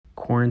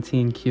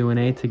quarantine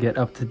Q&A to get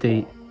up to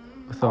date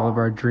with all of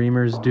our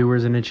dreamers,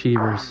 doers, and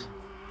achievers.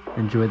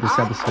 Enjoy this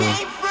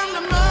episode.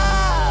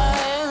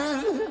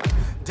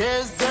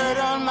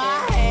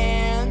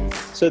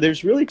 So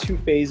there's really two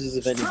phases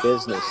of any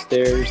business.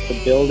 There's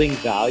the building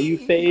value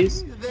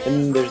phase, and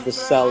then there's the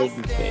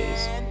selling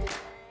phase.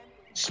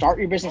 Start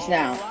your business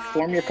now,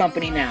 form your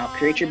company now,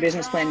 create your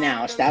business plan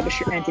now, establish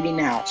your entity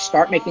now,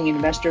 start making an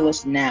investor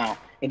list now.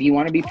 If you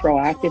want to be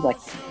proactive, like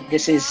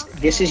this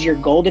is your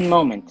golden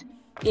moment.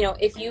 You know,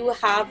 if you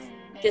have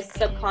this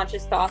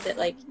subconscious thought that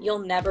like you'll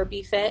never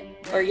be fit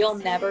or you'll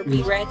never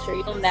be rich or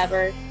you'll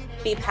never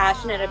be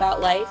passionate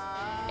about life,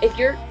 if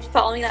you're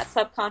following that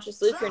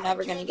subconscious loop, you're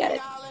never going to get it.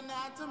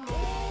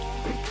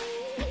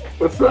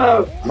 What's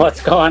up?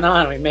 What's going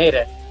on? We made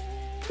it.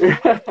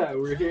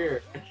 We're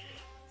here.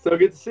 So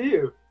good to see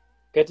you.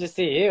 Good to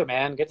see you,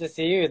 man. Good to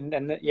see you.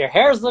 And your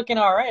hair's looking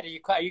all right.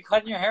 Are you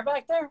cutting your hair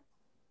back there?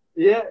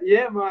 Yeah.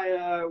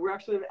 We're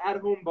actually an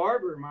at-home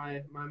barber.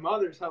 My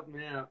mother's helping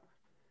me out.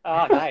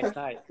 Oh, nice.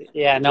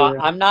 Yeah, no,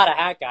 yeah. I'm not a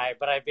hat guy,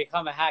 but I've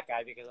become a hat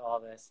guy because of all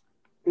this.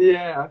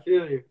 Yeah, I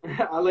feel you.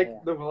 I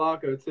like the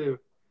Velasco too.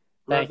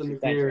 Thank you.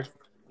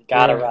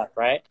 Gotta rep,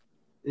 right?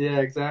 Yeah,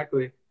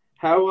 exactly.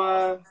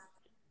 How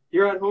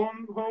you're at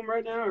home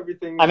right now?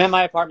 Everything. I'm in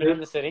my apartment in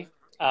the city.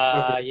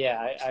 Okay.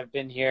 Yeah, I've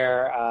been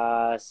here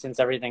since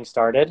everything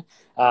started.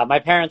 My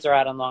parents are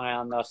out on Long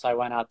Island though, so I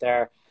went out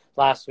there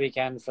last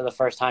weekend for the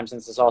first time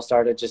since this all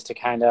started, just to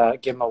kind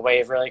of give them a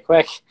wave really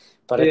quick.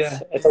 But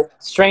it's a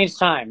strange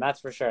time, that's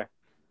for sure.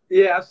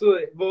 Yeah,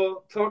 absolutely.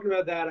 Well, talking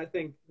about that, I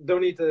think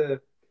don't need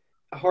to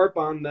harp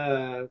on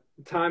the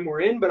time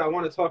we're in, but I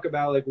want to talk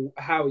about like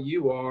how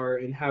you are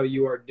and how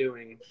you are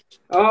doing.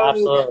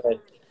 Absolutely.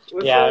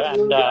 Yeah,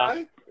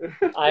 and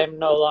I'm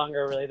no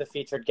longer really the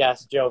featured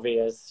guest.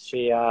 Jovi is.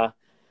 She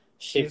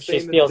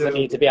feels the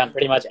need to be on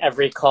pretty much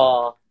every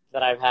call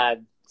that I've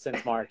had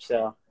since March.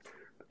 So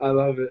I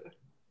love it.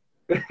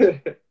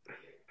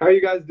 How are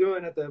you guys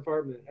doing at the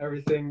apartment?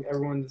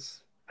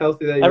 Everyone's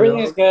healthy.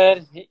 Everything's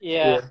good.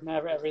 Yeah.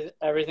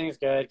 Everything's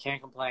good.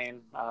 Can't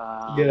complain.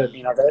 Good.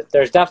 You know,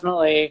 there's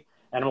definitely,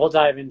 and we'll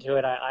dive into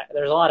it.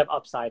 There's a lot of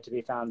upside to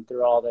be found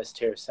through all this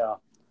too. So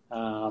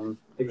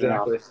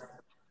exactly. You know.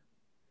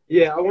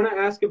 Yeah, I want to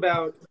ask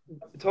about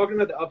talking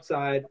about the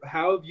upside.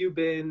 How have you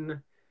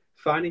been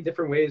finding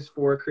different ways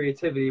for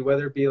creativity,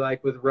 whether it be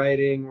like with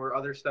writing or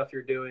other stuff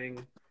you're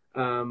doing,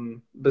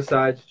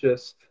 besides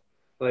just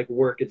like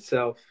work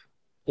itself?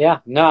 Yeah,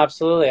 no,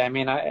 absolutely. I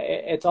mean,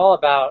 it's all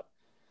about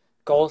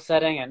goal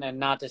setting and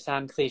not to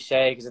sound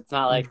cliche, because it's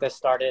not like this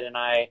started and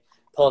I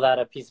pulled out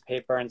a piece of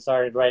paper and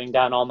started writing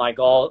down all my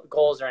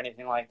goals or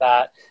anything like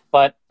that.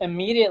 But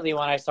immediately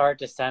when I started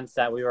to sense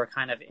that we were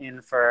kind of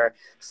in for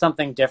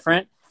something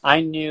different,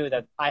 I knew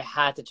that I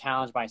had to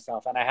challenge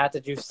myself and I had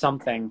to do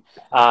something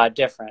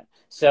different.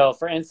 So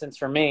for instance,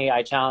 for me,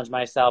 I challenged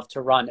myself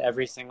to run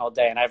every single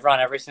day, and I've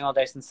run every single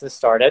day since this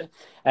started.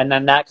 And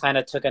then that kind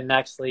of took a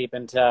next leap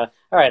into, all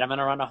right, I'm going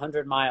to run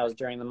 100 miles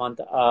during the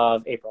month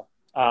of April.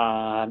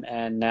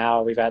 And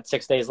now we've got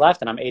 6 days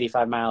left and I'm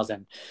 85 miles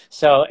in.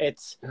 So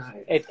it's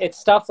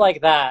stuff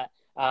like that.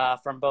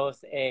 From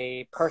both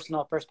a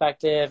personal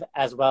perspective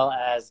as well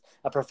as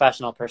a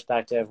professional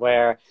perspective,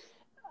 where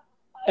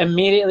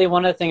immediately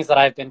one of the things that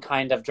I've been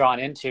kind of drawn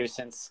into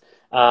since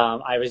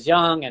I was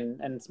young,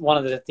 and one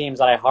of the themes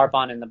that I harp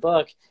on in the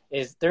book,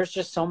 is there's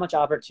just so much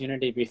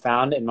opportunity to be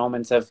found in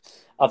moments of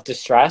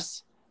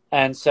distress.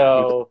 And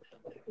so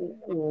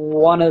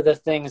one of the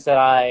things that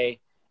I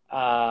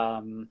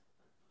don't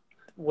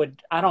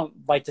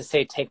like to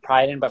say take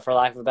pride in, but for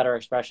lack of a better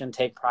expression,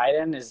 take pride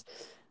in, is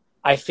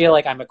I feel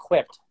like I'm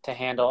equipped to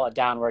handle a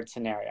downward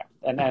scenario.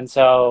 And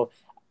so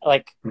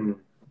like,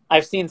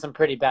 I've seen some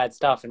pretty bad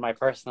stuff in my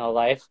personal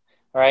life,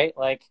 right?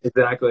 Like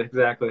exactly.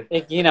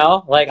 You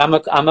know, like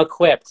I'm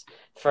equipped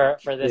for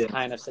this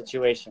kind of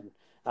situation,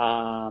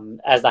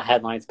 as the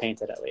headlines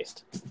painted, at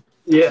least.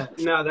 Yeah,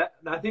 no,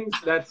 I think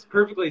that's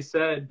perfectly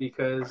said,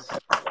 because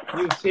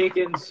you've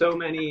taken so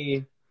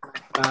many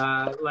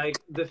like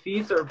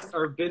defeats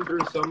or been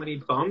through so many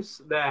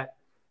bumps that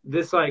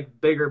this like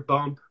bigger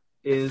bump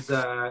is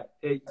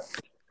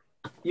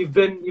you've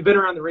been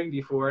around the ring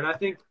before, and I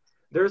think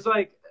there's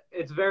like,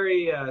 it's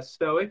very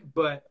stoic,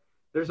 but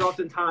there's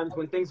often times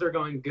when things are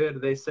going good,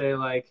 they say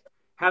like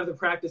have the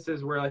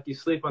practices where like you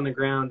sleep on the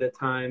ground at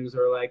times,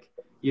 or like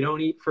you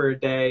don't eat for a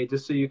day,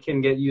 just so you can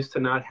get used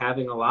to not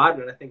having a lot.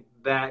 And I think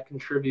that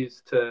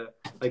contributes to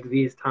like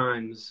these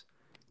times,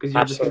 because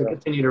you're just going to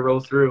continue to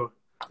roll through.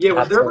 Yeah,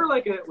 was there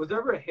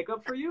ever a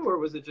hiccup for you, or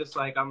was it just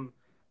like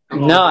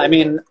No, I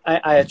mean,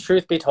 I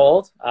truth be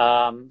told,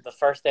 the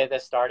first day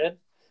this started,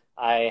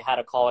 I had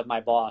a call with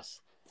my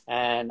boss,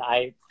 and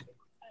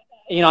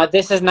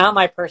this is not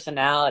my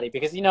personality,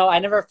 because, I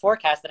never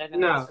forecasted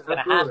anything this was going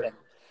to happen.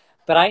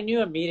 But I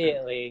knew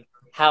immediately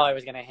how I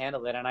was going to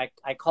handle it. And I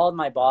called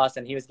my boss,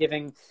 and he was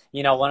giving,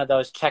 one of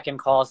those check-in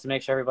calls to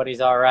make sure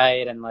everybody's all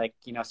right and like,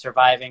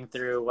 surviving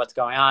through what's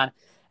going on.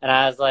 And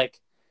I was like,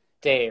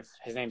 Dave,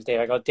 his name's Dave.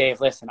 I go,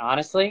 Dave, listen,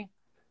 honestly,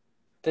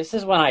 this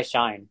is when I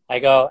shine. I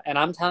go, and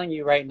I'm telling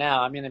you right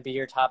now, I'm going to be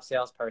your top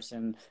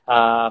salesperson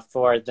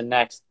for the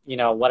next,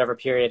 whatever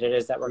period it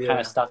is that we're kind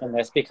of stuck in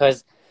this,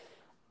 because,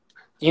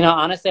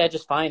 honestly, I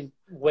just find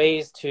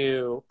ways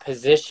to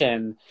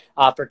position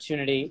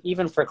opportunity,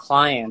 even for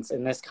clients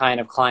in this kind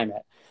of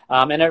climate.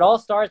 And it all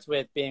starts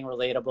with being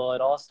relatable.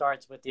 It all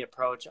starts with the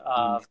approach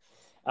of,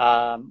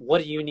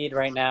 what do you need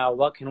right now?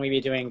 What can we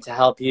be doing to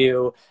help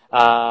you?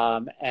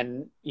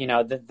 And,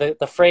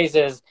 the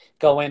phrases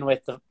go in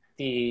with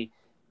the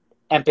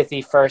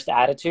empathy first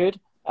attitude,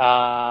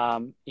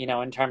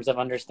 in terms of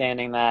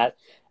understanding that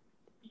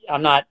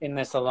I'm not in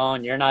this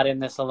alone. You're not in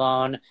this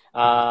alone.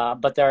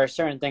 But there are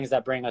certain things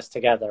that bring us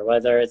together,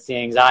 whether it's the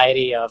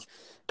anxiety of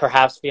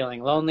perhaps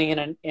feeling lonely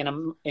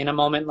in a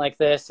moment like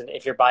this,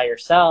 if you're by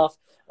yourself,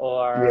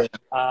 or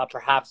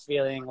perhaps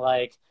feeling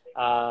like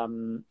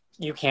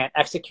you can't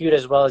execute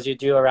as well as you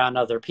do around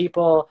other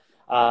people,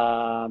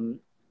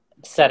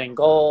 setting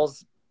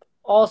goals,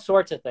 all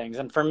sorts of things.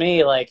 And for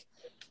me, like,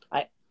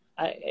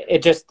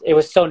 it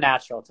was so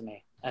natural to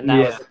me, and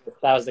that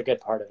was the good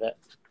part of it.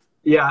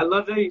 Yeah, I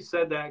love that you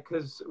said that,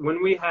 because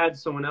when we had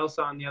someone else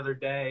on the other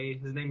day,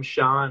 his name's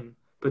Sean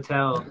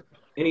Patel,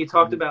 and he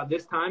talked about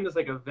this time as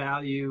like a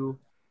value.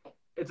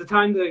 It's a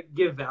time to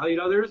give value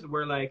to others,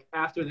 where like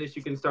after this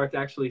you can start to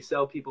actually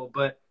sell people.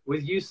 But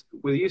with you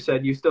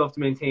said, you still have to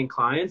maintain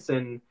clients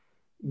and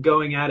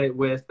going at it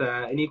with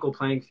an equal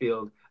playing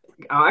field.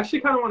 I actually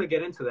kind of want to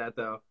get into that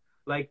though.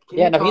 Like, can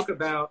you talk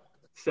about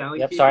selling?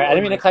 Yep, sorry, I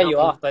didn't mean to cut you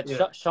off, but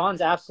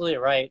Sean's absolutely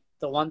right.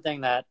 The one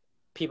thing that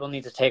people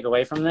need to take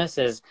away from this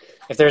is,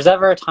 if there's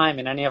ever a time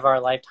in any of our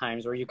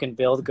lifetimes where you can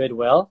build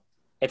goodwill,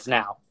 it's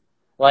now.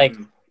 Like,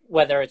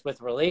 whether it's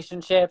with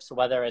relationships,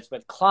 whether it's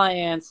with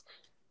clients,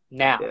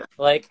 now.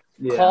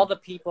 Call the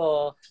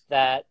people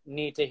that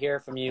need to hear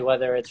from you,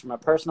 whether it's from a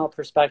personal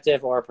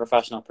perspective or a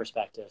professional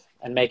perspective,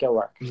 and make it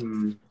work.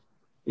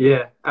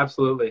 Yeah,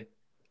 absolutely.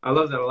 I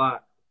love that a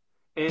lot.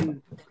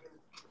 And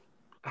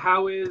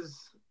how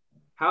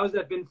has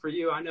that been for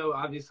you? I know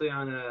obviously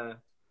on a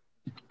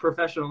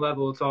professional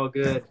level it's all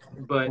good,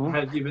 but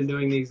have you been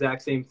doing the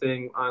exact same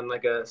thing on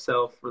like a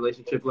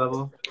relationship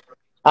level?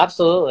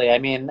 Absolutely. I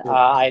mean,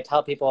 I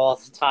tell people all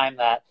the time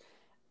that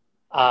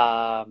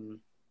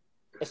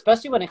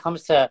especially when it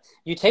comes to,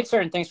 you take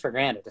certain things for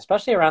granted,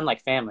 especially around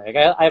like family.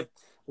 Like I've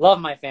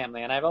loved my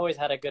family, and I've always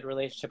had a good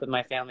relationship with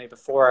my family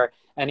before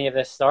any of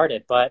this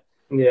started. But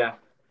the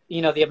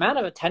amount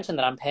of attention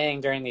that I'm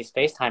paying during these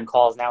FaceTime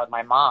calls now with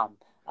my mom,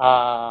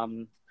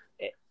 I'm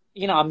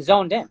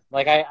zoned in.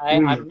 Like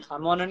I'm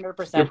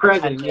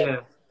 100%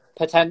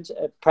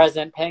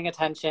 present, paying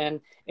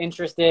attention,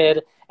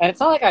 interested. And it's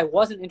not like I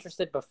wasn't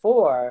interested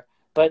before,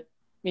 but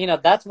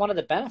that's one of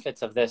the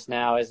benefits of this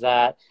now, is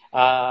that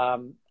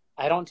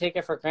I don't take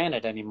it for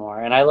granted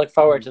anymore. And I look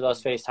forward to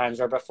those FaceTimes,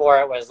 where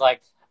before it was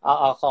like,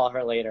 I'll call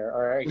her later,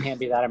 or it can't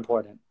be that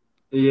important.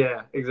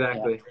 Yeah,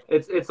 exactly. Yeah.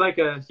 It's like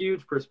a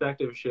huge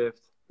perspective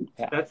shift.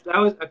 Yeah. That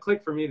was a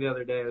click for me the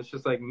other day. It was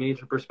just like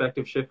major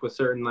perspective shift with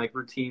certain like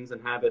routines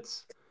and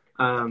habits.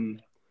 I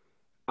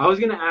was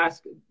going to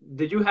ask,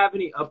 did you have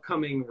any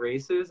upcoming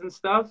races and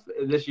stuff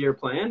this year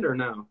planned, or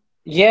no?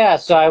 Yeah,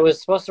 so I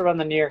was supposed to run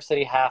the New York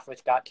City half,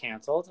 which got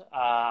canceled.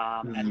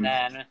 And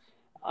then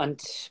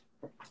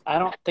I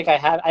don't think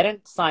I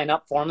didn't sign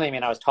up formally. I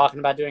mean, I was talking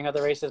about doing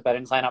other races, but I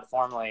didn't sign up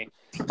formally.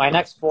 My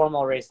next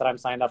formal race that I'm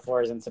signed up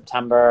for is in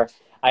September.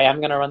 I am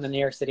going to run the New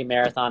York City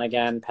Marathon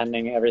again,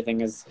 pending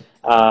everything is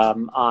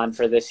on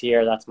for this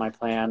year. That's my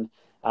plan.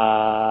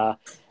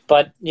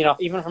 But,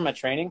 even from a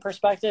training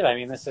perspective, I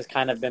mean, this has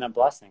kind of been a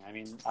blessing. I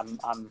mean, I'm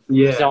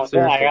zoned in.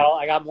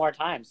 I got more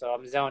time, so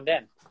I'm zoned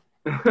in.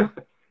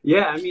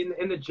 Yeah, I mean,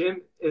 and the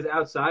gym is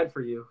outside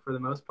for you for the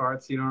most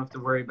part, so you don't have to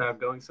worry about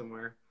going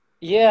somewhere.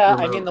 Yeah,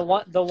 I mean, the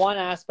one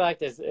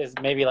aspect is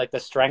maybe like the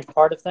strength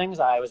part of things.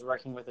 I was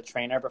working with a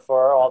trainer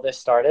before all this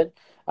started.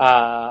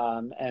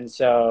 And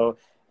so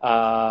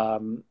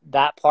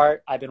that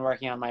part I've been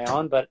working on my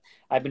own, but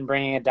I've been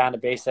bringing it down to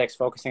basics,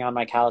 focusing on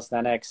my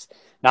calisthenics,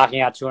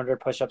 knocking out 200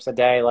 push-ups a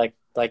day. Like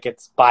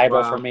it's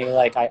Bible for me.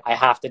 Like I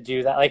have to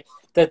do that. Like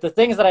the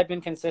things that I've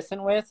been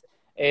consistent with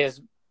is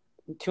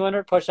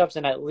 200 push-ups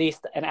and at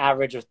least an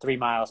average of 3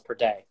 miles per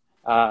day,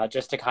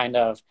 just to kind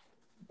of,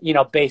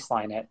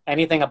 baseline it.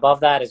 Anything above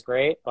that is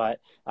great,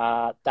 but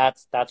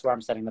that's where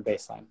I'm setting the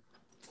baseline.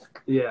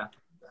 Yeah,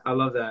 I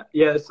love that.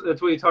 Yeah,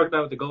 that's what you talked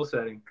about with the goal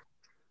setting.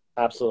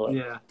 Absolutely.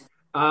 Yeah.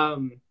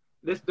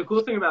 The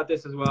cool thing about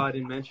this as well, I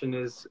didn't mention,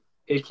 is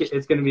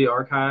it's going to be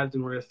archived,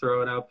 and we're going to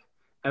throw it up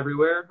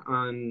everywhere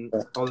on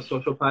all the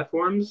social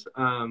platforms.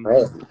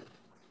 Right.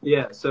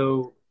 Yeah,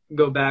 so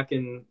go back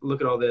and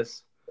look at all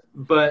this.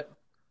 But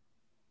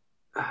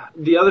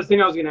the other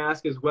thing I was going to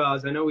ask as well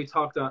is, I know we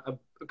talked a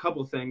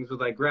couple things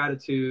with like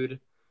gratitude,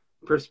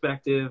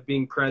 perspective,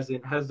 being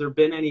present. Has there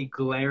been any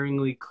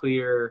glaringly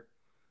clear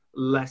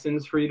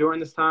lessons for you during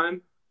this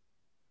time,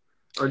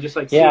 or just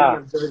like seeing and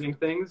observing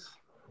things?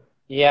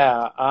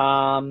 Yeah.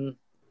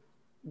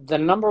 The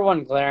number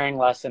one glaring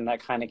lesson that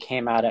kind of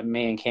came at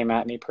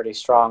me pretty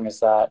strong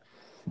is that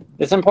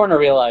it's important to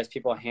realize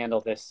people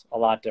handle this a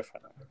lot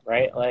differently,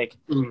 right? Like,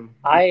 Mm.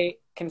 I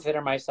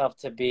consider myself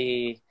to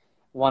be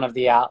one of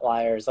the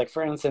outliers. Like,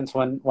 for instance,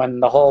 when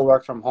the whole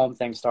work from home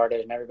thing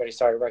started and everybody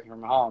started working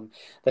from home,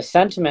 the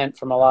sentiment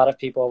from a lot of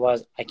people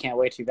was, I can't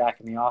wait to be back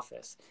in the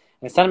office.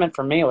 And the sentiment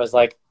for me was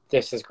like,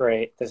 this is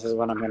great. This is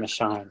when I'm going to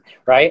shine,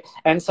 right?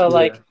 And so,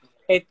 like,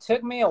 it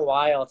took me a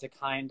while to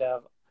kind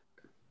of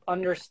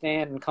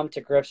understand and come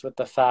to grips with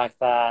the fact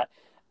that,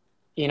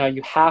 you know,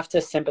 you have to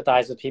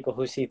sympathize with people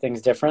who see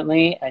things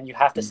differently, and you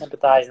have to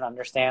sympathize and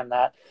understand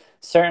that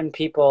certain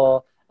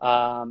people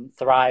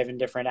thrive in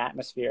different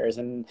atmospheres.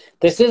 And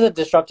this is a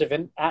disruptive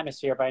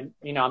atmosphere, but,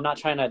 you know, I'm not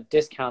trying to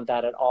discount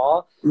that at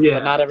all. Yeah.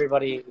 But not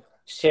everybody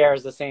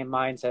shares the same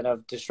mindset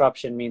of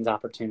disruption means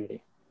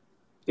opportunity.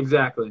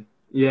 Exactly.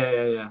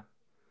 Yeah.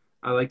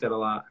 I like that a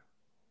lot.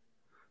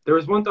 There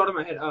was one thought in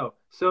my head. Oh,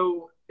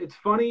 so it's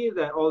funny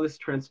that all this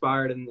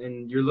transpired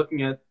and you're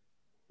looking at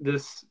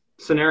this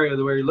scenario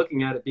the way you're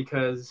looking at it,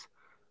 because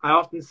I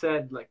often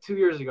said, like 2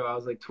 years ago, I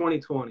was like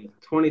 2020,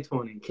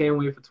 can't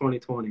wait for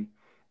 2020.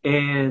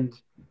 And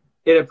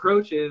it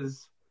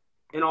approaches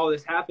and all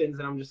this happens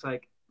and I'm just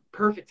like,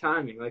 perfect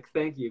timing. Like,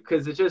 thank you.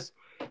 Because it's just,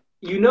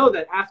 you know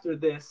that after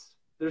this,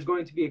 there's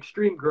going to be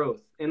extreme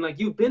growth. And like,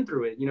 you've been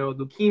through it, you know,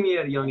 leukemia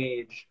at a young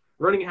age,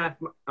 running a half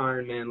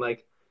Ironman,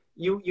 like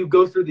you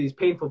go through these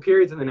painful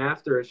periods and then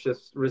after it's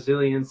just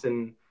resilience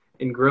and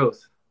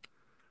growth.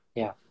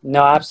 Yeah,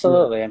 no,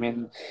 absolutely. I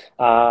mean,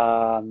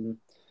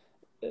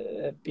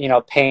 you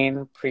know,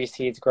 pain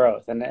precedes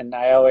growth. And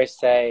I always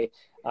say,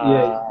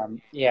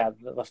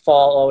 the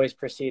fall always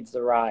precedes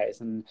the rise.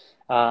 And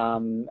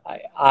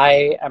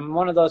I am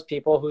one of those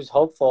people who's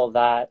hopeful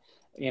that,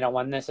 you know,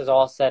 when this is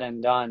all said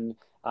and done,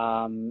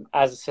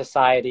 as a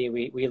society,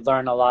 we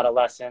learn a lot of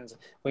lessons.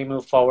 We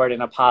move forward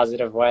in a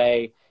positive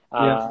way.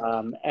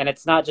 And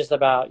it's not just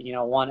about, you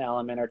know, one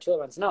element or two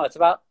elements. No, it's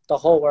about the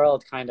whole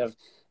world kind of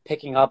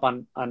picking up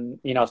on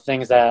you know,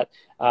 things that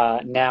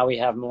now we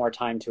have more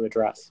time to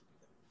address.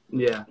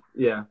 Yeah.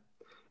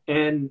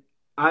 And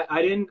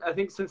I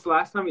think since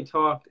last time we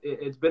talked,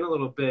 it's been a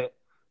little bit,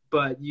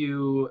 but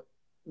when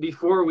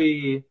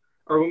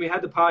we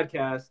had the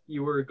podcast,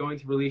 you were going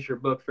to release your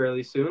book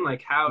fairly soon.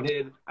 Like, I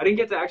didn't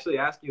get to actually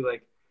ask you,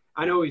 like,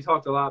 I know we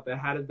talked a lot, but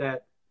how did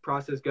that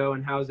process go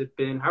and how's it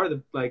been? How are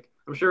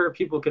I'm sure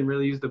people can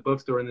really use the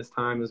bookstore in this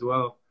time as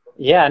well.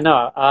 Yeah,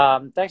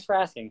 no, thanks for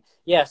asking.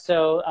 Yeah,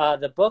 so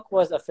the book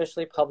was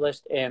officially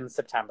published in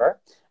September.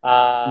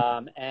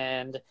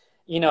 And,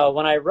 you know,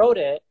 when I wrote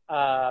it,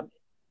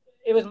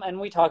 it was, and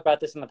we talked about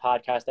this in the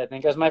podcast, I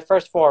think, it was my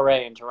first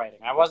foray into writing.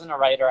 I wasn't a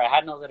writer. I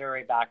had no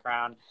literary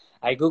background.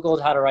 I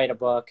Googled how to write a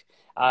book.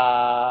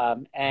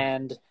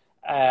 And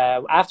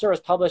after it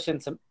was published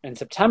in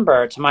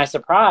September, to my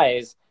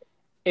surprise,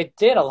 it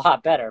did a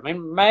lot better. I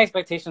mean, my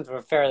expectations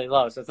were fairly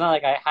low, so it's not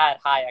like I had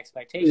high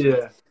expectations.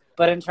 Yeah.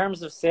 But in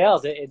terms of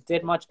sales, it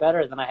did much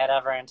better than I had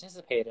ever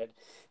anticipated.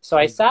 So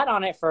I sat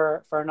on it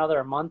for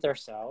another month or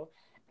so,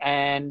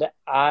 and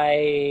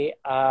I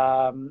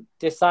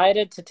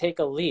decided to take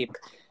a leap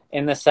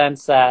in the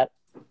sense that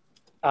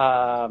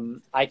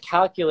I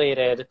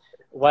calculated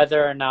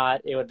whether or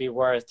not it would be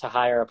worth to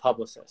hire a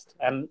publicist.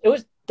 And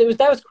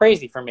that was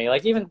crazy for me.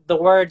 Like, even the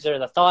words or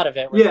the thought of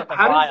it was something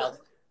wild.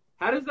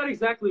 How does that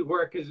exactly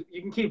work? Because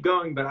you can keep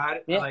going, but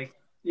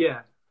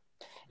Yeah,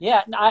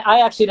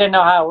 I actually didn't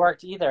know how it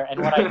worked either. And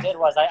what I did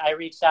was I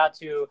reached out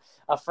to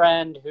a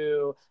friend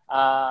who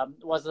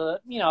was a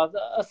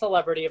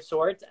celebrity of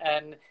sorts,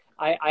 and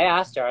I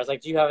asked her, I was like,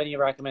 do you have any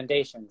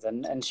recommendations?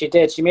 And she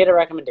did. She made a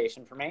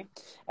recommendation for me.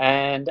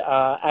 And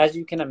as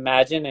you can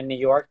imagine, in New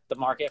York, the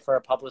market for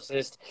a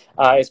publicist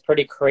is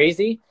pretty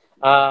crazy.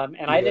 And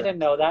I didn't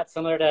know that,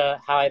 similar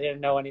to how I didn't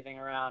know anything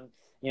around,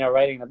 you know,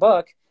 writing the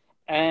book.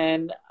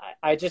 And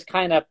I just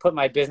kind of put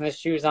my business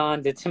shoes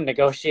on, did some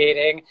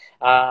negotiating,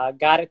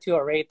 got it to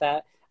a rate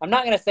that I'm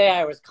not going to say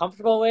I was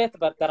comfortable with,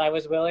 but that I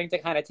was willing to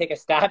kind of take a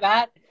stab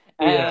at.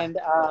 And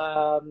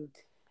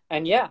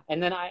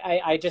then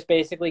I just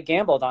basically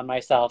gambled on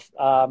myself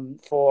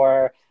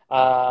for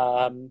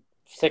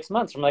 6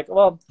 months,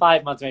 from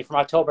 5 months, maybe from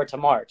October to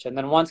March. And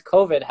then once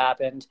COVID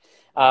happened,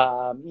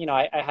 I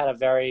had a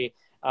very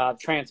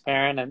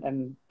transparent,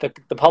 and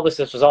the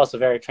publicist was also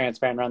very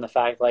transparent around the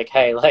fact, like,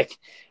 hey, like,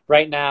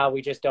 right now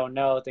we just don't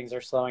know, things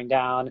are slowing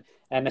down.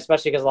 And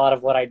especially because a lot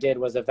of what I did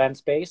was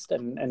events based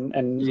and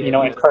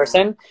in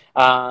person,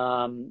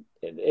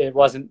 it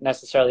wasn't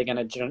necessarily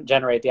going to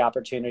generate the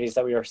opportunities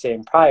that we were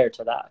seeing prior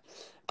to that.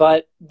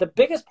 But the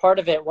biggest part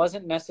of it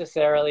wasn't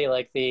necessarily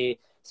like the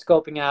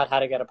scoping out how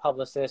to get a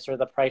publicist or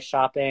the price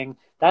shopping.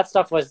 That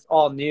stuff was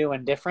all new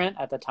and different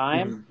at the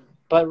time. Mm-hmm.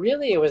 But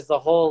really it was the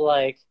whole,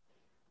 like,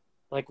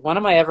 when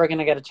am I ever going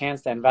to get a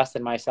chance to invest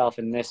in myself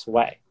in this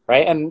way,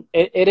 right? And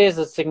it is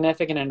a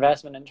significant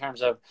investment in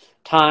terms of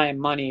time,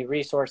 money,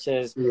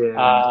 resources,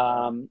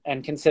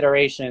 and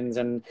considerations.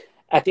 And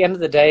at the end of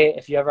the day,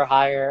 if you ever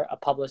hire a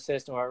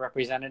publicist or a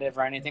representative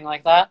or anything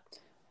like that,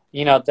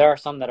 you know, there are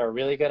some that are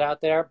really good out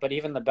there, but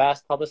even the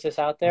best publicists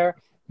out there,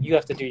 you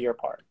have to do your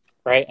part.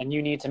 right? And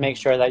you need to make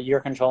sure that you're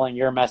controlling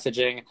your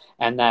messaging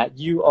and that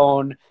you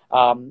own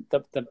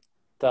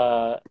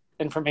the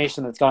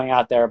information that's going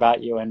out there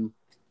about you.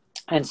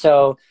 And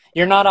so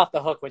you're not off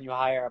the hook when you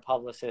hire a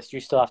publicist. You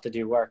still have to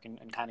do work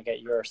and kind of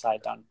get your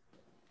side done.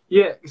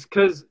 Yeah,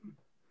 because,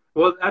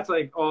 well, that's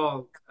like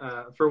all,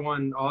 for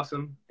one,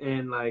 awesome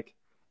and like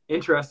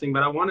interesting,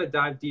 but I want to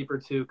dive deeper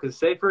too. Because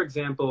say, for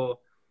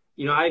example,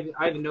 you know, I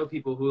even know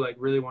people who like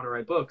really want to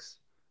write books,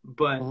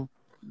 but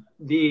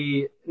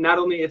not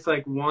only it's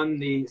like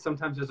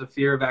sometimes there's a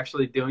fear of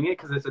actually doing it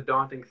because it's a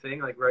daunting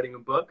thing, like writing a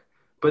book,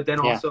 but then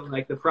also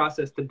like the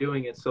process to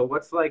doing it. So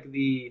what's like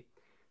the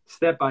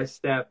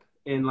step-by-step,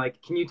 and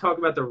like, can you talk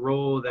about the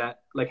role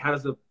that, like, how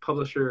does the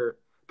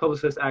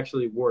publicist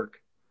actually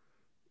work?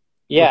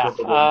 Yeah.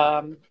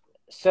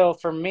 So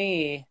for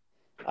me,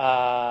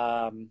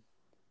 one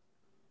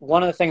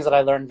of the things that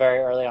I learned very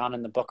early on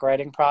in the book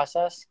writing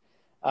process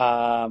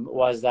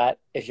was that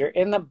if you're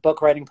in the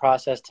book writing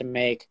process to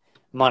make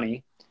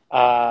money,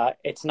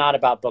 it's not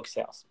about book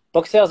sales.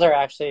 Book sales are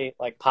actually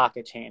like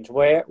pocket change.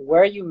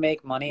 Where you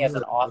make money as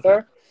an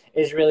author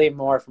is really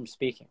more from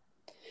speaking.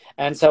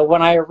 And so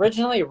when I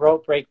originally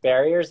wrote Break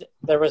Barriers,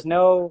 there was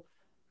no,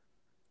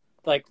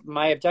 like,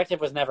 my objective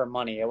was never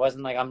money. It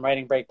wasn't like I'm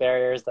writing Break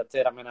Barriers, that's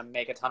it, I'm going to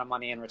make a ton of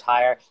money and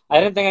retire. I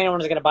didn't think anyone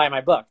was going to buy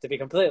my book, to be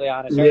completely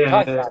honest. We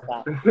talked about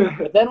that.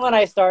 But then when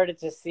I started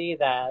to see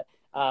that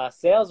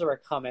sales were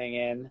coming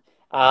in,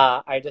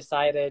 I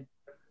decided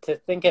to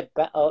think it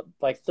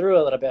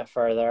through a little bit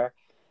further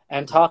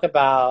and talk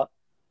about,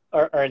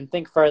 and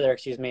think further,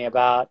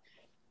 about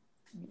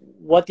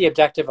what the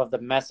objective of the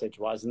message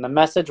was. And the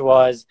message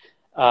was,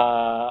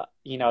 to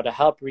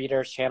help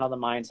readers channel the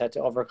mindset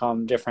to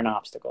overcome different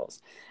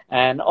obstacles.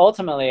 And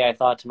ultimately, I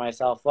thought to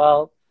myself,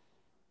 well,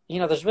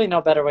 there's really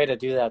no better way to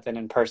do that than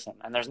in person.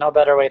 And there's no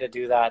better way to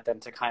do that than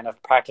to kind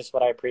of practice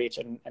what I preach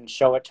and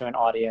show it to an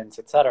audience,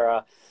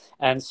 etc.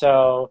 And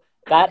so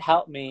that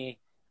helped me,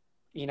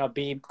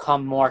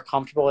 become more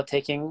comfortable with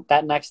taking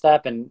that next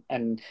step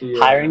and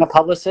hiring a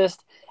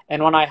publicist.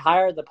 And when I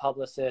hired the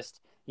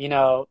publicist,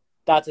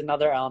 that's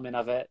another element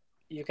of it.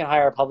 You can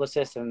hire a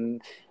publicist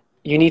and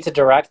you need to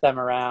direct them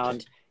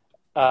around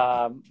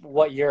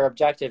what your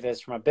objective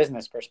is from a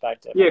business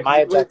perspective. Yeah, my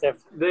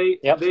objective. They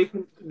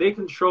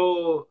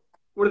control.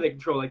 What do they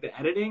control? Like the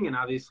editing and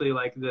obviously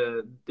like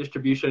the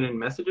distribution and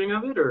messaging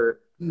of it, or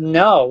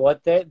no?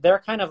 What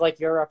they're kind of like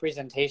your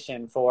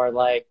representation for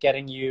like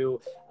getting you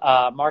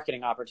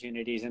marketing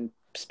opportunities and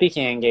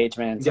speaking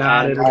engagements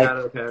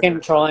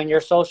controlling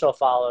your social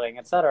following,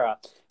 etc.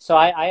 So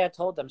I had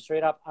told them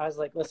straight up, I was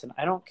like, listen,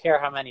 I don't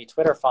care how many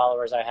Twitter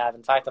followers I have.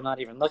 In fact, I'm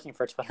not even looking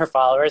for Twitter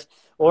followers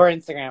or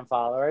Instagram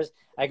followers.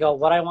 I go,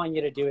 what I want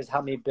you to do is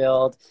help me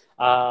build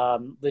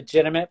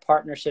legitimate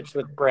partnerships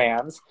with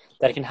brands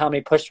that can help me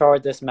push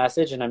forward this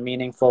message in a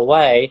meaningful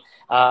way.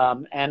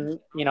 And,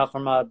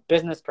 from a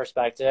business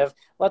perspective,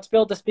 let's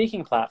build a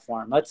speaking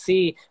platform. Let's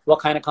see what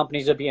kind of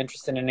companies would be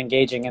interested in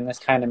engaging in this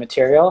kind of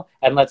material,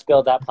 and let's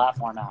build that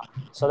platform out.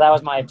 So that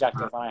was my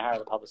objective when I hired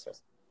the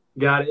publicist.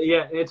 Got it.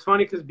 Yeah, it's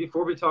funny because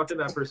before we talked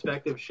about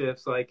perspective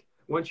shifts, like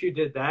once you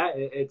did that,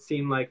 it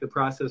seemed like the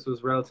process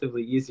was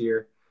relatively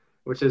easier,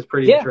 which is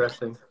pretty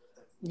interesting.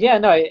 Yeah,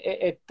 no,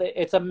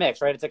 it's a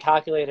mix, right? It's a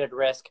calculated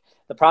risk.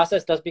 The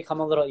process does become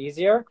a little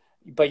easier,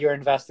 but you're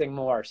investing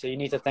more. So you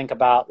need to think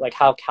about like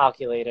how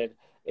calculated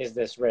is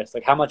this risk?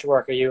 Like how much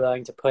work are you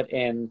willing to put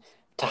in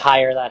to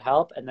hire that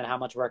help? And then how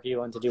much work are you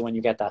willing to do when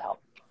you get that help?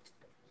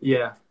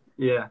 Yeah.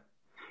 And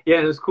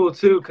it was cool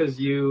too because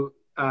you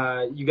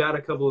got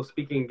a couple of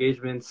speaking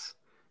engagements,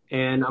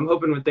 and I'm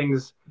hoping with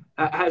things.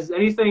 Has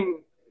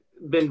anything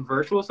been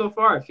virtual so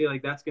far? I feel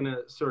like that's gonna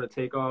sort of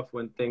take off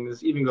when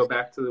things even go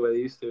back to the way they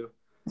used to.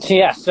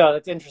 Yeah, so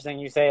it's interesting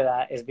you say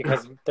that, is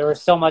because there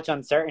was so much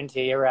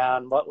uncertainty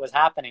around what was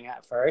happening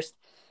at first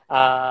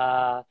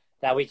that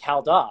we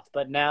held off.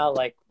 But now,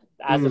 like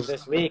as of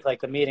this week,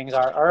 like the meetings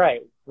are all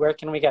right. Where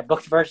can we get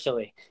booked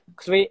virtually?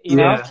 Because we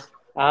didn't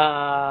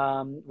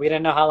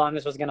know how long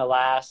this was going to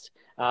last.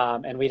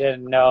 And we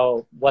didn't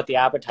know what the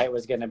appetite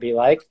was going to be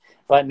like.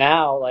 But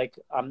now, like,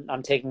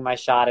 I'm taking my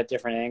shot at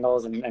different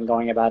angles and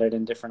going about it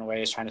in different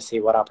ways, trying to see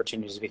what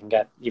opportunities we can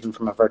get, even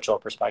from a virtual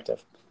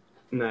perspective.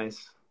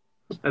 Nice.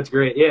 That's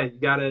great. Yeah, you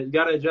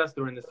gotta adjust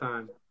during this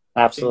time.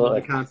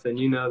 Absolutely. The constant,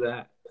 you know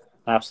that.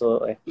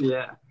 Absolutely.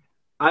 Yeah.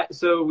 I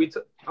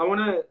want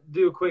to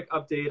do a quick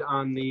update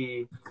on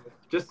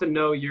just to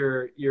know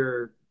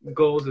your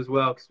goals as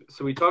well.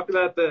 So we talked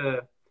about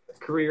the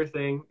career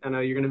thing. I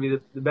know you're going to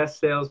be the best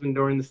salesman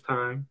during this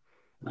time.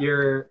 We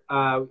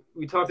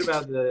talked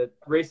about the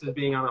races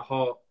being on a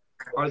halt.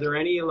 Are there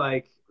any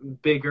like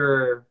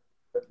bigger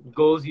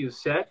goals you've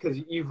set? Because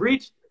you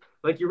reached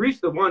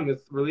the one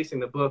with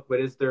releasing the book, but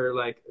is there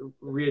like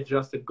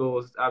readjusted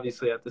goals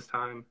obviously at this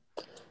time?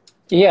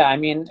 Yeah, I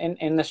mean,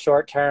 in the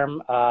short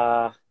term,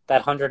 that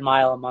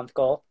 100-mile a month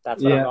goal,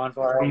 that's what I'm going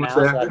for right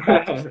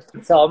now. So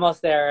it's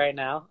almost there right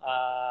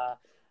now.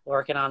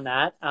 Working on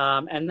that.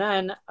 And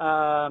then,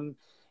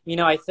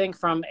 I think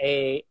from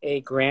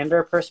a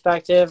grander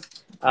perspective,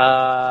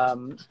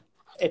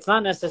 it's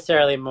not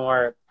necessarily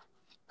more,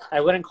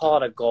 I wouldn't call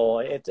it a goal.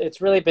 It's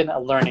really been a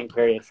learning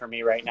period for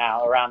me right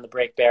now around the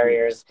Break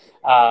Barriers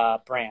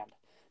brand.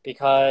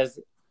 Because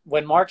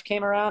when March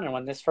came around and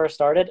when this first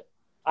started,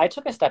 I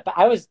took a step back.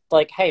 I was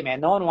like, hey, man,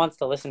 no one wants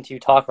to listen to you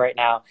talk right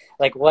now.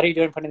 Like, what are you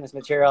doing putting this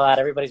material out?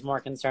 Everybody's more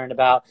concerned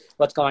about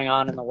what's going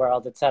on in the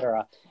world,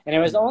 etc. And it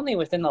was only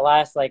within the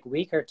last like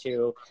week or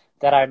two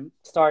that I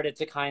started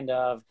to kind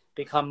of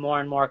become more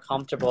and more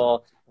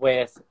comfortable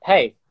with,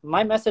 hey,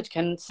 my message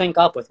can sync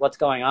up with what's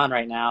going on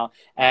right now,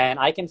 and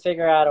I can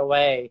figure out a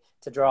way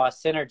to draw a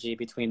synergy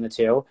between the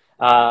two.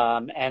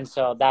 And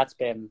so that's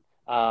been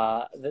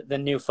the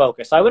new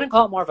focus. So I wouldn't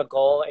call it more of a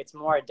goal. It's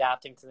more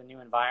adapting to the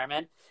new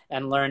environment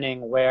and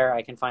learning where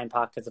I can find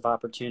pockets of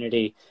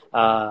opportunity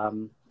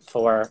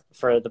for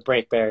the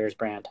Break Barriers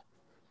brand.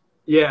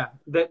 Yeah,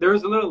 there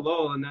was a little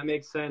lull, and that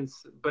makes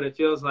sense. But it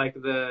feels like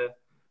the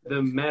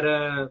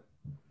meta,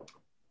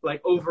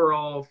 like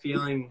overall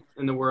feeling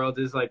in the world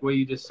is like what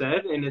you just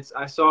said, and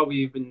I saw what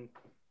you've been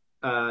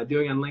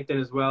doing on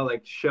LinkedIn as well,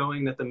 like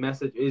showing that the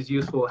message is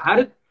useful.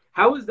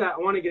 How was that? I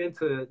want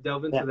to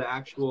delve into the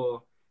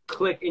actual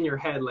click in your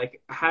head.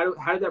 Like how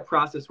did that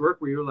process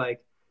work? Where you're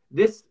like,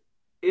 this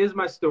is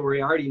my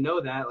story. I already know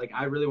that. Like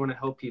I really want to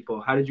help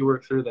people. How did you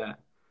work through that?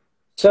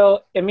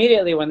 So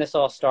immediately when this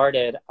all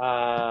started,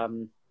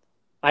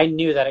 I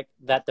knew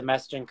that the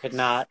messaging could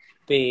not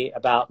be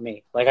about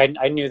me. Like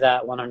I knew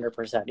that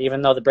 100%.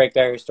 Even though the Break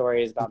Barrier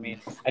story is about me,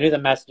 I knew the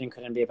messaging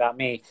couldn't be about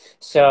me.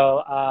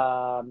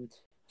 So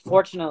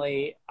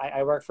fortunately,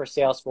 I work for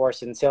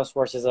Salesforce, and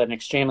Salesforce is an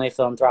extremely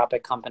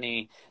philanthropic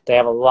company. They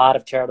have a lot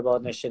of charitable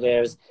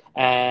initiatives,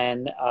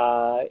 and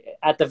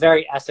at the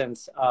very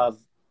essence of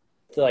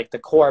the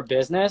core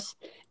business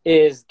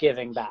is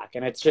giving back,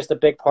 and it's just a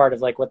big part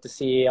of like what the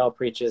CEO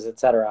preaches,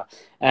 etc.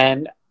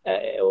 And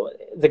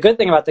the good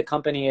thing about the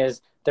company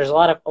is there's a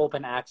lot of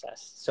open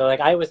access. So like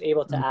I was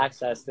able to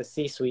access the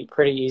C-suite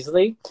pretty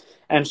easily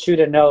and shoot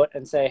a note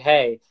and say,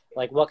 hey,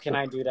 like what can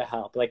I do to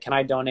help? Like, can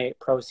I donate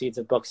proceeds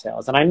of book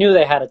sales? And I knew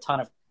they had a ton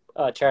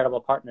of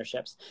charitable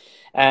partnerships.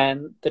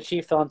 And the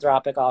chief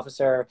philanthropic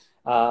officer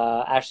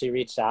actually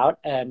reached out,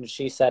 and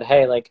she said,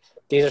 hey, like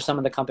these are some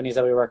of the companies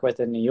that we work with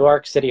in New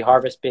York, City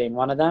Harvest being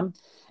one of them.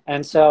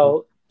 And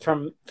so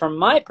from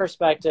my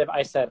perspective,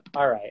 I said,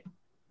 all right,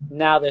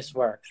 now this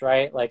works,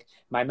 right? Like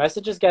my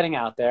message is getting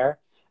out there.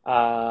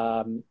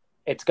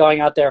 It's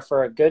going out there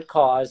for a good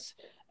cause,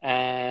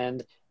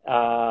 and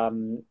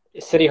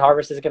City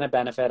Harvest is going to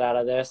benefit out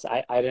of this.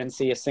 I didn't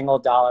see a single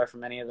dollar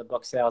from any of the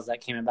book sales that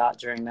came about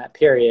during that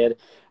period.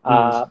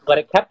 But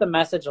it kept the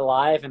message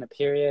alive in a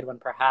period when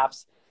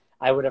perhaps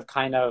I would have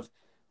kind of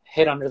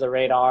hit under the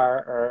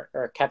radar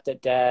or kept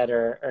it dead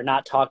or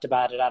not talked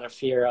about it out of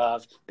fear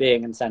of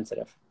being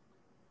insensitive.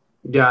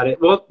 Got it.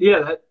 Well,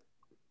 yeah,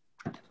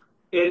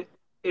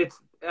 it's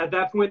at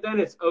that point then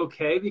it's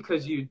okay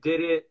because you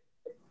did it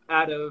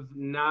out of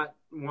not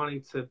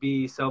wanting to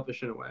be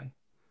selfish in a way.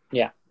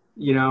 Yeah.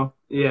 You know,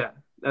 yeah,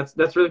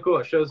 that's really cool.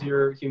 It shows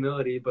your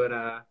humility,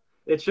 but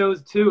it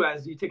shows too,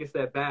 as you take a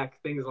step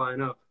back, things line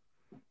up.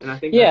 And I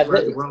think that's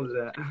where the world is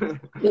at.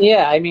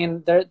 Yeah, I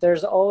mean,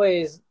 there's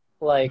always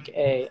like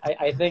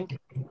I think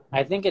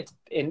it's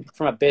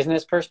from a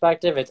business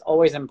perspective, it's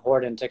always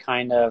important to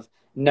kind of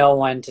know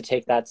when to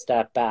take that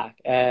step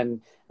back.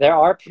 And there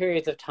are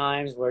periods of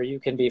times where you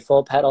can be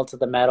full pedal to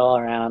the metal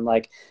around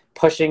like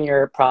pushing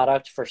your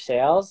product for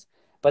sales.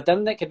 But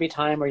then there could be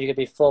time where you could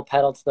be full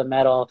pedal to the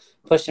metal,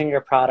 pushing your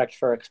product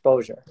for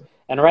exposure.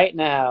 And right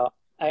now,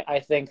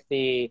 I think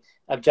the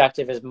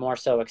objective is more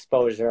so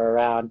exposure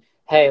around,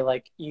 hey,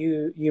 like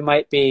you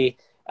might be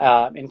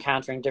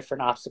encountering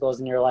different obstacles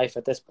in your life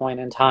at this point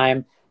in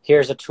time.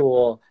 Here's a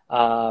tool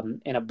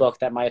in a book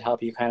that might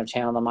help you kind of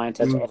channel the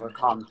mindset to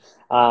overcome.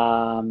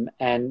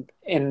 And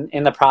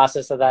in the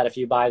process of that, if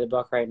you buy the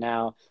book right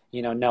now,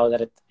 know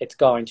that it's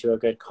going to a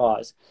good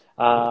cause.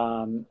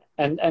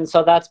 And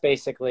so that's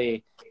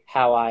basically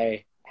how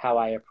I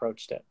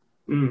approached it.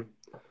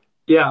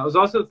 Yeah, I was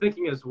also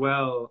thinking as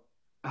well,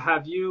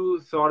 have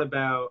you thought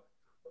about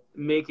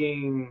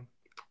making,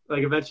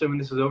 like eventually when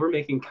this is over,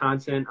 making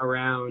content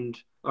around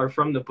or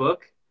from the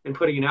book and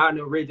putting it out? I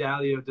know Ray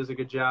Dalio does a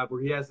good job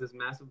where he has this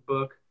massive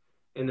book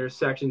and there's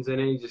sections in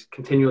it and he just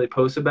continually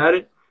posts about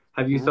it.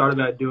 Have you thought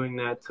about doing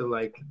that to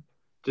like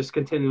just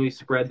continually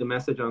spread the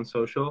message on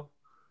social?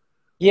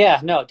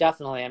 Yeah, no,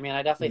 definitely. I mean,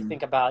 I definitely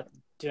think about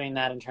doing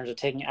that in terms of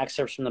taking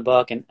excerpts from the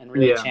book and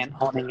really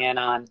honing in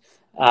on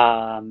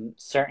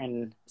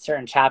certain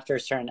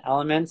chapters, certain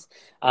elements.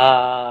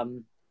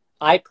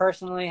 I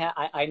personally,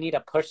 I need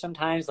a push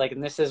sometimes, like,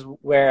 and this is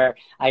where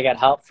I get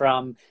help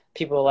from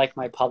people like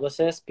my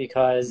publicist,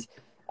 because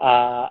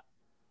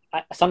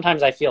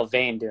sometimes I feel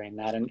vain doing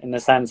that in the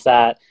sense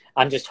that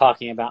I'm just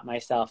talking about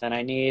myself, and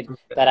I need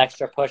that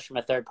extra push from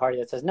a third party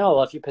that says, no,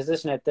 well, if you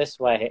position it this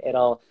way,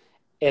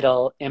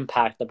 it'll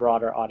impact the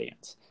broader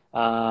audience.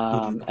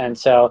 And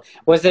so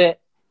was it,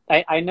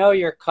 I know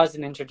your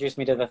cousin introduced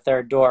me to The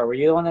Third Door. Were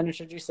you the one that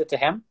introduced it to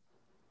him?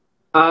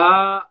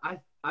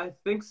 I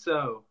think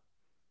so.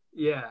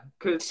 Yeah,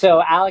 because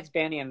So Alex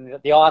Banion,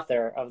 the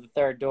author of The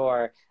Third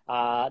Door,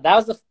 that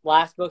was the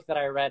last book that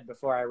I read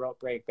before I wrote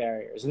Break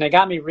Barriers, and it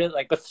got me really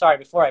like. But sorry,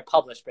 before I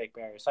published Break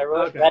Barriers, so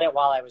okay. read it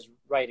while I was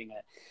writing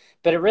it,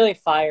 but it really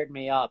fired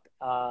me up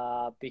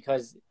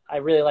because I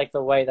really liked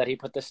the way that he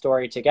put the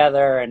story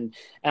together, and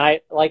I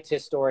liked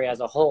his story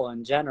as a whole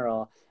in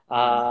general.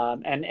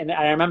 And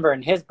I remember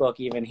in his book,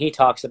 even he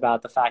talks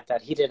about the fact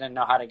that he didn't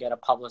know how to get a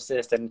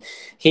publicist, and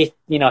he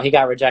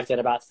got rejected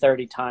about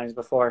 30 times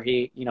before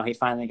he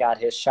finally got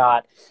his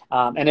shot.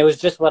 And it was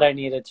just what I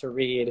needed to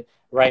read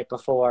right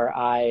before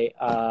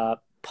I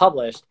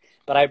published.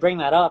 But I bring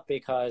that up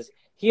because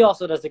he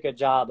also does a good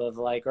job of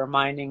like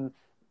reminding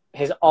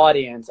his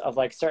audience of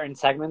like certain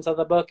segments of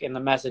the book and the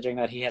messaging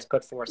that he has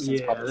put forth since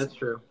publishing. That's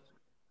true.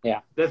 Yeah,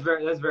 that's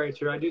very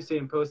true. I do see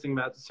him posting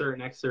about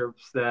certain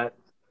excerpts that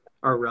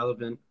are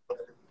relevant.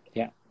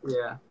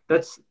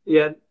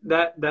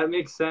 That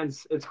makes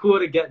sense. It's cool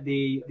to get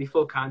the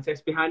full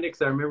context behind it,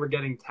 because I remember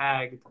getting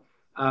tagged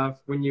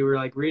when you were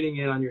like reading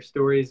it on your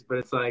stories,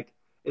 but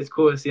it's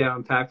cool to see how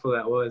impactful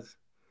that was.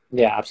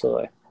 Yeah,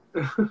 absolutely.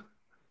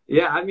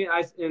 Yeah, I mean,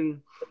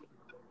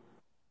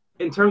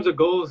 in terms of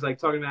goals, like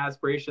talking about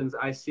aspirations,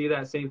 I see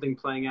that same thing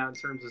playing out in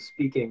terms of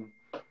speaking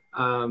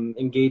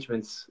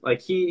engagements. Like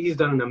he's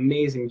done an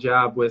amazing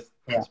job with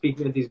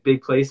speaking at these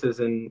big places,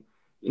 and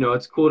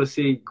it's cool to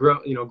see grow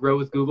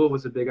with Google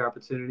was a big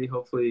opportunity.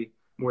 Hopefully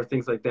more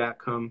things like that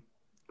come.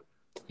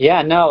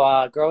 Yeah,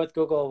 no, Grow with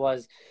Google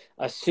was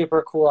a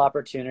super cool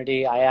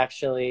opportunity. I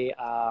actually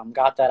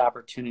got that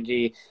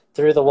opportunity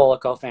through the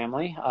Wolico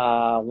family.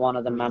 One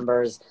of the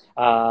members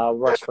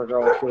works for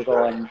Grow with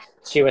Google, and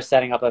she was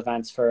setting up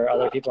events for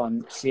other people,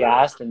 and she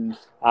asked, and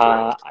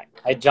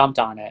I jumped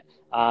on it.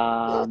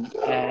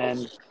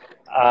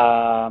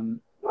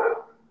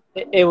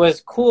 It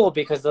was cool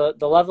because the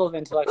level of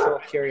intellectual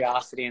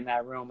curiosity in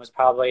that room was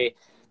probably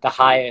the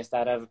highest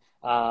out of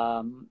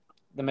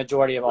the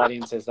majority of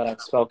audiences that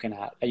I've spoken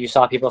at. You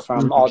saw people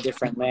from all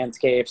different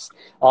landscapes,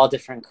 all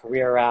different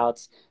career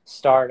routes,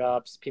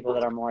 startups, people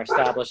that are more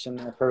established in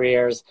their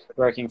careers,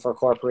 working for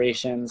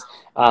corporations.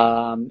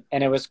 And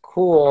it was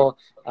cool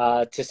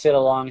to sit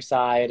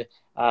alongside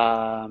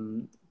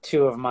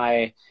two of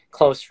my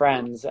close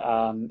friends,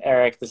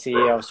 Eric, the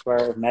CEO of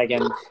Swerve,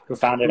 Megan, who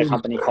founded a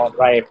company called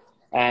Ripe,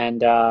 and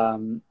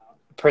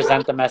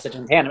present the message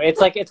in tandem.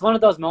 It's one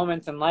of those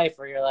moments in life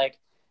where you're like,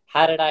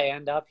 how did I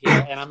end up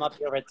here? And I'm up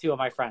here with two of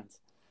my friends,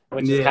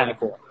 which is kind of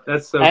cool.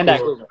 That's so and cool.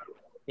 At Google.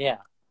 Yeah.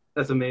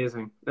 That's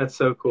amazing. That's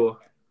so cool.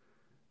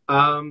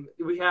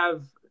 We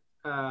have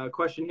a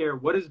question here.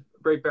 What is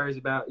Break Barriers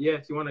about? Yeah,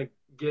 if you want to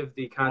give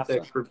the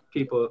context for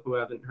people who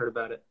haven't heard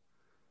about it.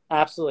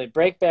 Absolutely.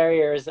 Break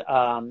Barriers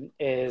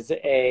is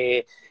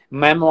a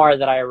memoir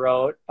that I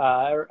wrote.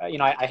 I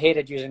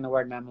hated using the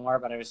word memoir,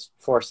 but I was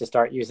forced to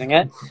start using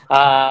it.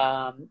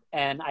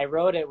 And I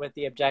wrote it with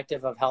the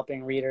objective of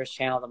helping readers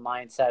channel the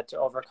mindset to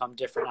overcome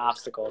different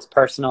obstacles,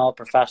 personal,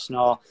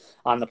 professional,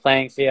 on the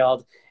playing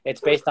field. It's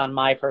based on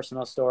my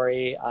personal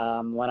story.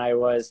 When I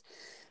was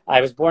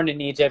born in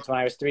Egypt. When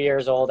I was 3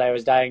 years old, I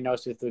was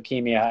diagnosed with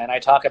leukemia. And I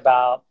talk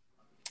about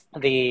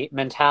the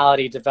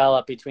mentality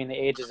developed between the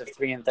ages of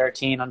 3 and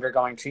 13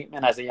 undergoing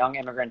treatment as a young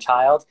immigrant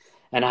child,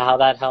 and how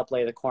that helped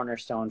lay the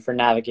cornerstone for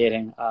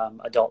navigating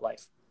adult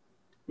life.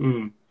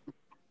 Love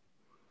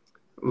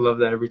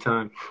that every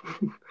time.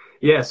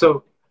 Yeah,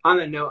 so on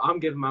that note, I'm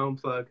giving my own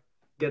plug.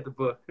 Get the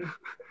book.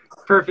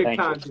 Perfect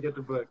time to get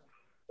the book.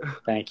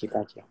 Thank you.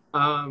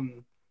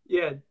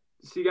 Yeah,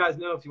 so you guys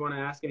know if you want to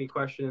ask any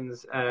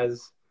questions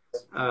as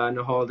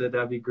Nahal did,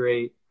 that'd be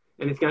great.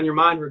 And if it's on your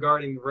mind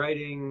regarding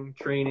writing,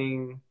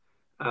 training,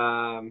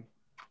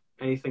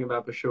 anything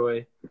about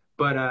Bishoy.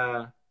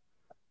 But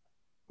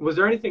was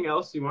there anything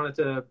else you wanted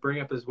to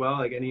bring up as well?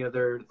 Like any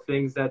other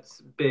things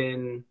that's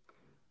been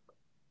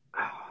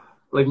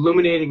like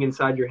illuminating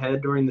inside your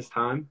head during this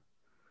time?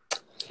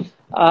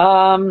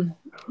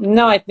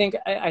 No, I think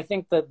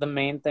that the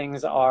main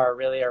things are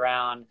really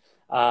around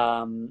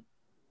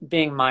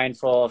being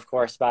mindful, of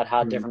course, about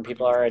how different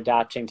people are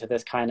adapting to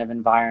this kind of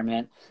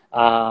environment.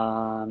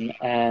 I'm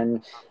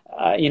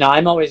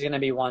always going to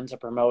be one to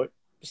promote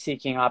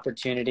seeking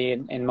opportunity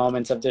in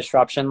moments of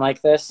disruption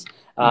like this,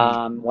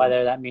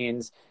 whether that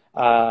means,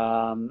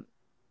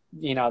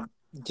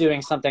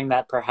 doing something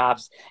that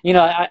perhaps,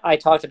 I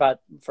talked about,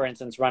 for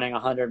instance, running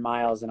 100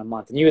 miles in a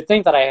month. And you would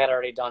think that I had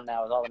already done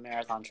that with all the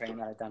marathon training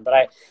that I've done, but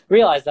I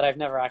realized that I've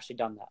never actually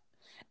done that.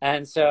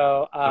 And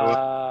so,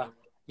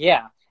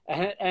 yeah.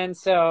 And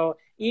so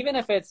even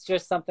if it's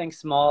just something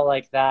small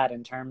like that,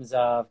 in terms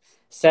of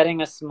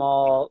setting a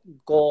small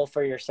goal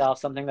for yourself,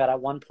 something that at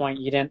one point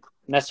you didn't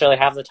necessarily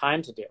have the time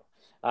to do,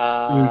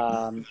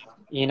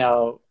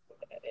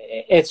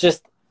 it's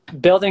just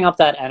building up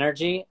that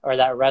energy or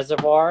that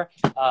reservoir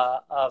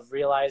of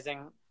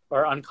realizing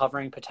or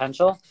uncovering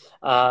potential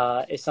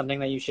is something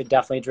that you should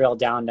definitely drill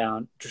down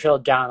on,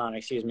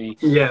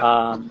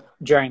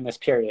 during this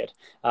period.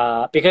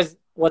 Because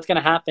what's going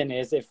to happen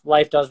is if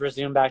life does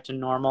resume back to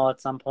normal at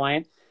some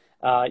point,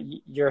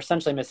 you're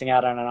essentially missing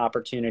out on an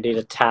opportunity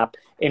to tap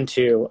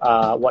into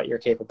what you're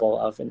capable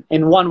of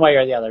in one way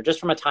or the other, just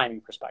from a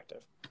timing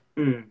perspective.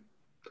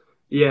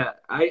 Yeah,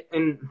 I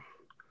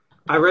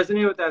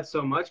resonate with that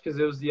so much because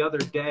it was the other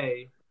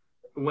day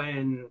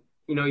when,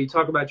 you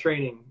talk about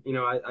training.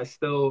 I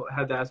still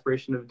have the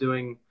aspiration of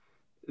doing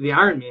the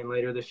Ironman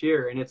later this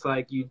year. And it's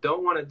like, you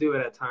don't want to do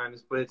it at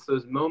times, but it's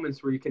those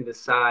moments where you can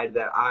decide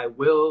that I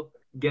will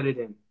get it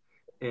in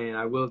and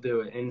I will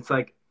do it. And it's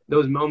like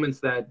those moments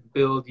that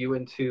build you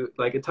into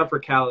like a tougher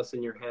callus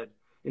in your head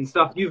and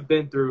stuff you've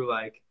been through,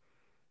 like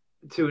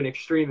to an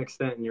extreme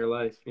extent in your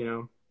life,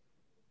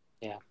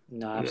 Yeah,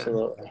 no,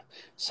 absolutely. Yeah.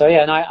 So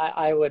yeah, and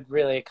I would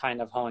really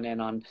kind of hone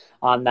in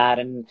on that,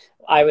 and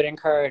I would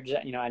encourage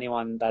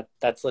anyone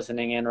that's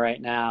listening in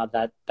right now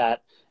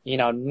that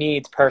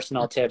needs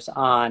personal tips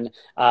on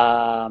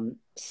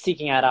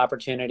seeking out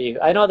opportunity.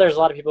 I know there's a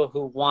lot of people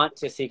who want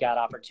to seek out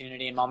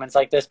opportunity in moments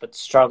like this, but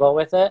struggle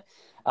with it.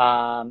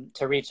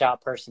 To reach out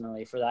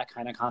personally for that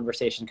kind of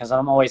conversation, because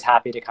I'm always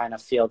happy to kind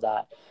of field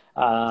that.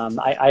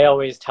 I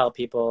always tell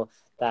people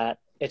that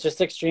it's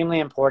just extremely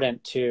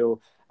important to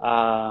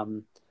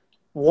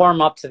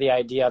warm up to the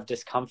idea of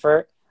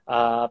discomfort,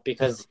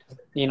 because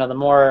the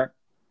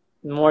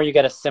more you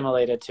get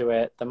assimilated to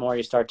it, the more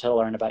you start to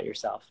learn about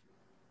yourself.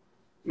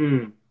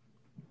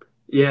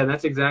 Yeah,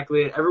 that's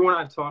exactly it. Everyone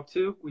I've talked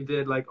to, we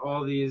did like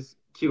all these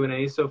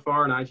Q&As so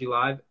far on IG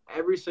Live.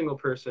 Every single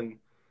person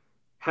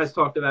has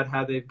talked about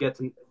how they've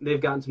gotten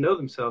to know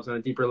themselves on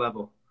a deeper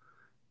level,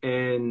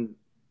 and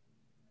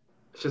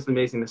it's just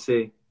amazing to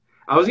see.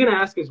 I was going to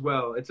ask as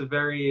well. It's a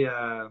very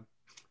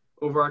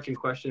overarching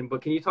question,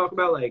 but can you talk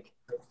about like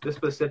the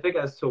specific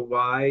as to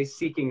why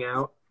seeking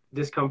out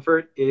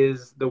discomfort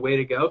is the way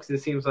to go? Because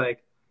it seems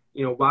like,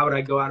 why would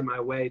I go out of my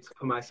way to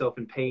put myself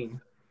in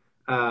pain?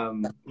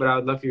 But I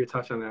would love for you to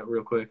touch on that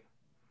real quick.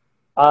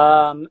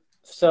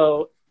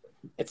 So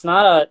it's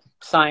not a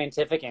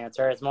scientific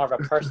answer. It's more of a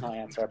personal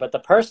answer. But the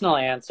personal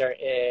answer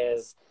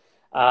is,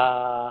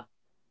 I've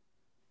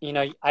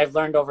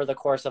learned over the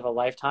course of a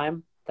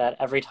lifetime that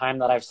every time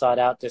that I've sought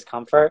out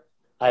discomfort,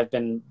 I've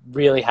been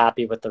really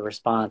happy with the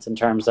response in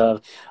terms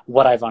of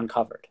what I've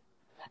uncovered.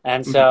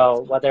 And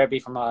so whether it be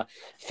from a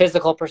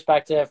physical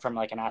perspective, from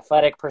like an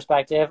athletic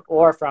perspective,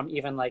 or from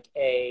even like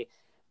a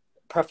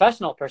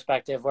professional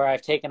perspective where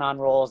I've taken on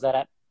roles that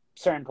at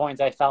certain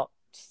points I felt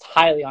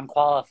highly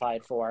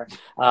unqualified for.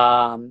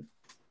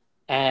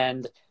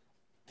 And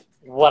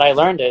what I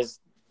learned is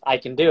I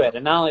can do it.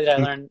 And not only did I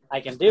learn I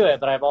can do it,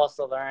 but I've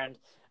also learned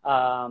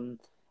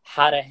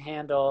how to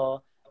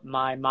handle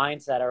my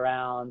mindset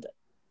around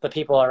the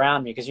people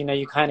around me. Because,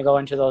 you kind of go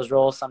into those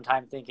roles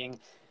sometimes thinking,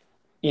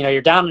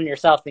 you're down on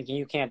yourself thinking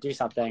you can't do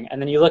something.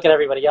 And then you look at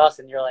everybody else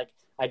and you're like,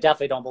 I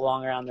definitely don't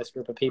belong around this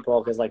group of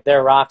people because like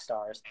they're rock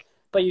stars.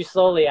 But you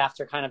slowly,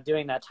 after kind of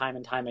doing that time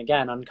and time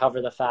again,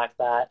 uncover the fact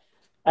that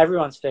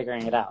everyone's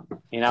figuring it out,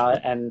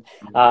 and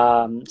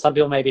some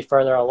people may be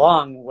further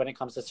along when it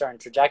comes to certain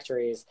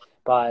trajectories,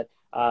 but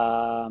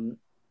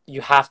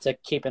you have to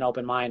keep an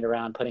open mind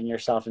around putting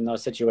yourself in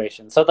those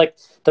situations. So like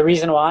the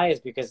reason why is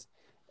because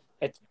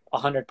it's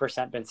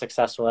 100% been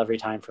successful every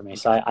time for me.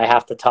 So I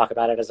have to talk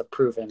about it as a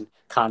proven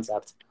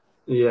concept.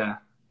 Yeah.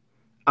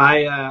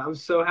 I'm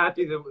so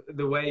happy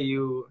the way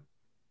you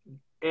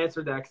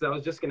answered that, because I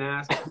was just going to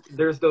ask,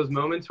 there's those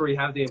moments where you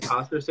have the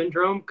imposter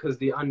syndrome because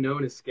the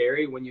unknown is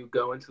scary when you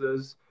go into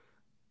those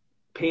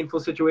painful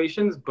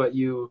situations, but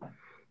you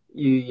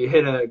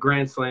hit a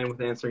grand slam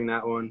with answering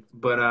that one.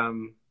 But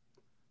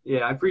yeah,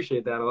 I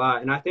appreciate that a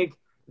lot. And I think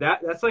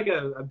that's like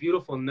a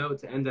beautiful note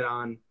to end it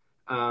on,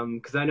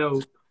 because I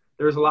know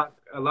there's a lot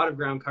of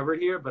ground covered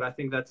here, but I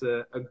think that's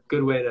a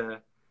good way to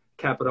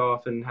cap it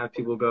off and have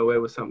people go away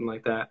with something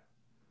like that.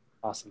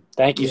 Awesome.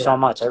 Thank you so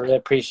much. I really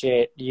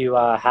appreciate you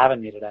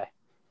having me today.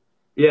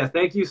 Yeah,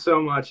 thank you so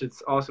much.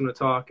 It's awesome to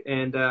talk.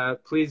 And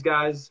please,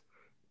 guys,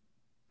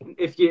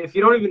 if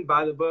you don't even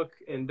buy the book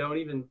and don't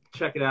even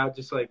check it out,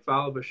 just like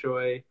follow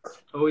Bishoy.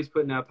 Always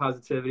putting out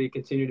positivity.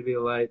 Continue to be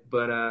a light.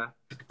 But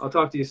I'll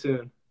talk to you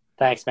soon.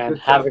 Thanks, man.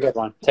 Have a good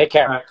one. Take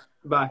care. All right.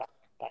 Bye.